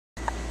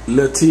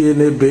Lil T in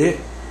that bit.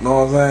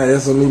 Know what I'm saying?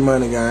 S.M.E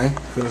money gang.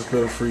 Finna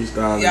spit a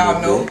freestyle.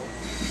 Y'all know.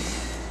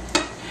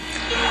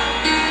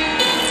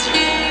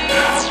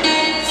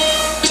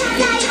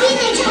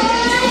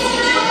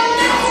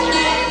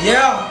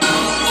 Yeah.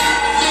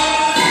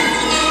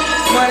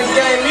 Money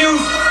game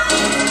music.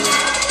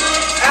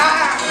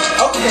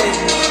 Okay.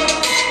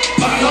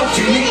 Fuck up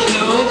to me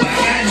club, I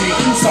got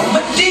niggas So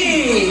much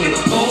dick.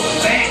 go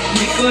back,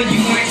 nigga,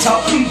 you ain't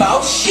Talking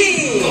about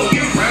shit.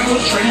 talking around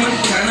with Trey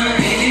Montana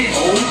and it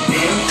old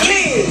damn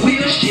Clear.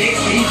 we'll shake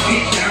his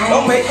feet down.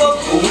 Don't make up.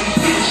 Going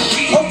this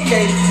shit.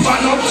 Okay.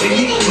 Fuck up to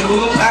me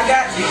club, I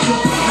got nigga,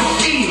 fuck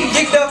dick.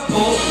 dick up.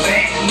 Go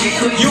back,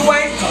 nigga, You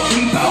ain't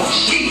talking about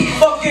shit.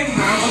 fucking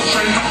Around with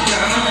Trey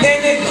Montana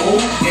and it.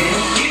 old damn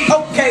shit.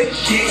 Okay.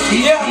 Shake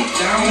his Yeah. feet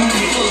down,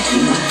 nigga, do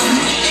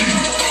this shit.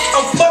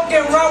 I'm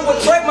fucking around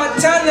with Trey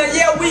Montana,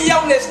 yeah, we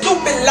on that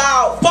stupid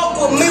loud. Fuck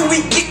with me, we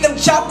get them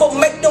chopper,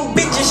 make them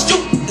bitches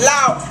stupid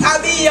loud.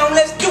 I be on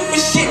that stupid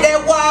shit,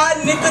 that why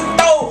nigga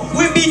throw.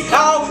 We be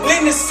all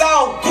in the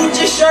south,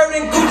 Gucci shirt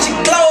and Gucci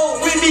clothes.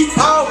 We be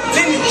all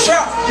in the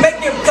trap,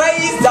 making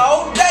plays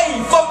all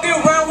day. Fucking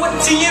around with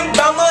T and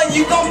Bama,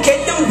 you gon'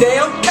 catch them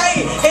damn K.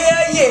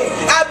 Hell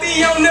yeah, I be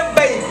on the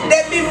bay,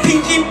 that be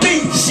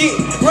PGP shit.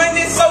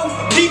 Running so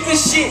deep and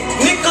shit,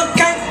 nigga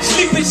can't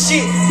sleep and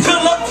shit.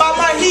 Pull up by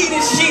my heat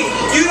and shit.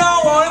 You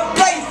don't wanna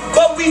play,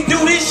 but we do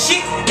this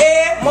shit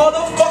every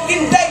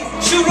motherfucking day.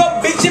 Shoot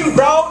up bitch in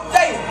broad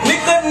day.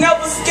 Nigga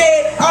never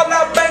scared. All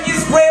I bang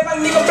is red. My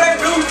nigga play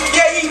blue.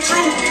 Yeah, he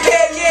true.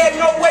 Hell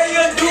yeah, no way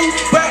you do.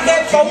 Back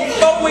that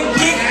 4-4 and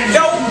get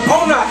dope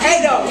on a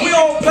hater. We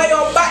don't play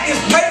about this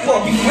paper.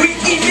 We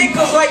eat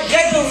niggas like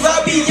gators.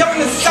 I be on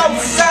the south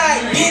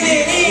side. Get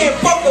it in.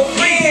 Fuck a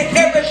friend.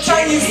 Every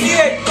time you see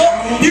that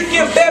cup, you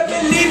can better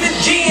believe the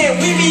gin.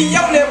 We be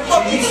on that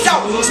fucking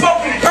south.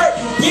 Smoking perk.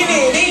 Get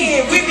it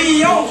in. We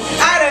be on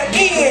out of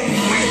end.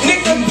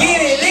 Nigga get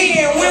it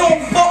in. We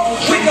don't fuck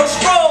with no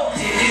scrubs.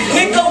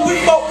 Nigga we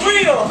fuck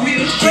real.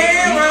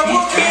 Playing around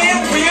with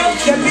being real.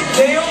 That be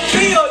damn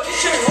real. This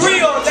shit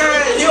real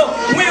down here.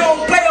 We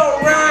don't play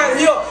around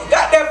here.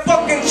 Got that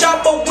fucking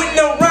chopper with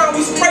them round.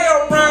 We spray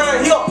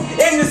around here.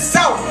 In the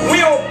south we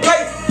don't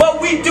play,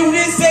 but we do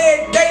this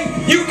every day.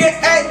 You can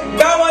act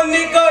down a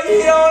nigga.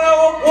 He don't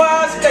know where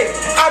I stay.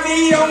 I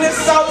be on the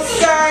south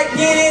side.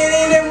 Get it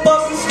in and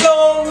bustin'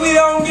 slugs. We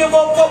don't give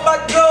a fuck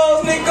about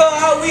drugs, nigga.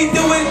 All we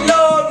do is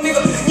love,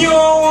 nigga. You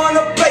don't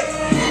wanna play,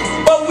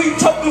 but we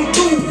talking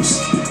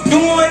tools.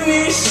 Doing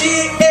this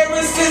shit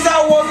ever since I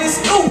was in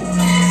school.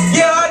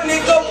 Yeah,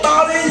 nigga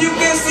ballin', you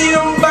can see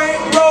them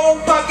bankroll.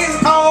 Pockets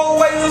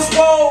always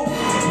swole.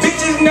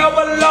 Bitches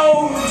never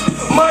low.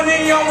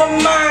 Money on my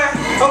mind.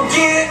 I'm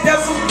getting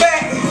that's a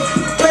fact.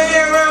 Play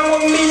around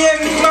with me and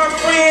meet my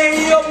friend.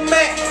 He a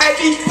Mac. I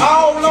be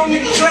all on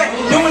the track.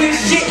 Doing this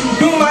shit,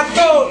 do my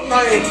thug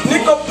thing.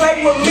 Nigga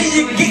play with me,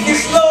 you get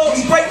this slug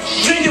straight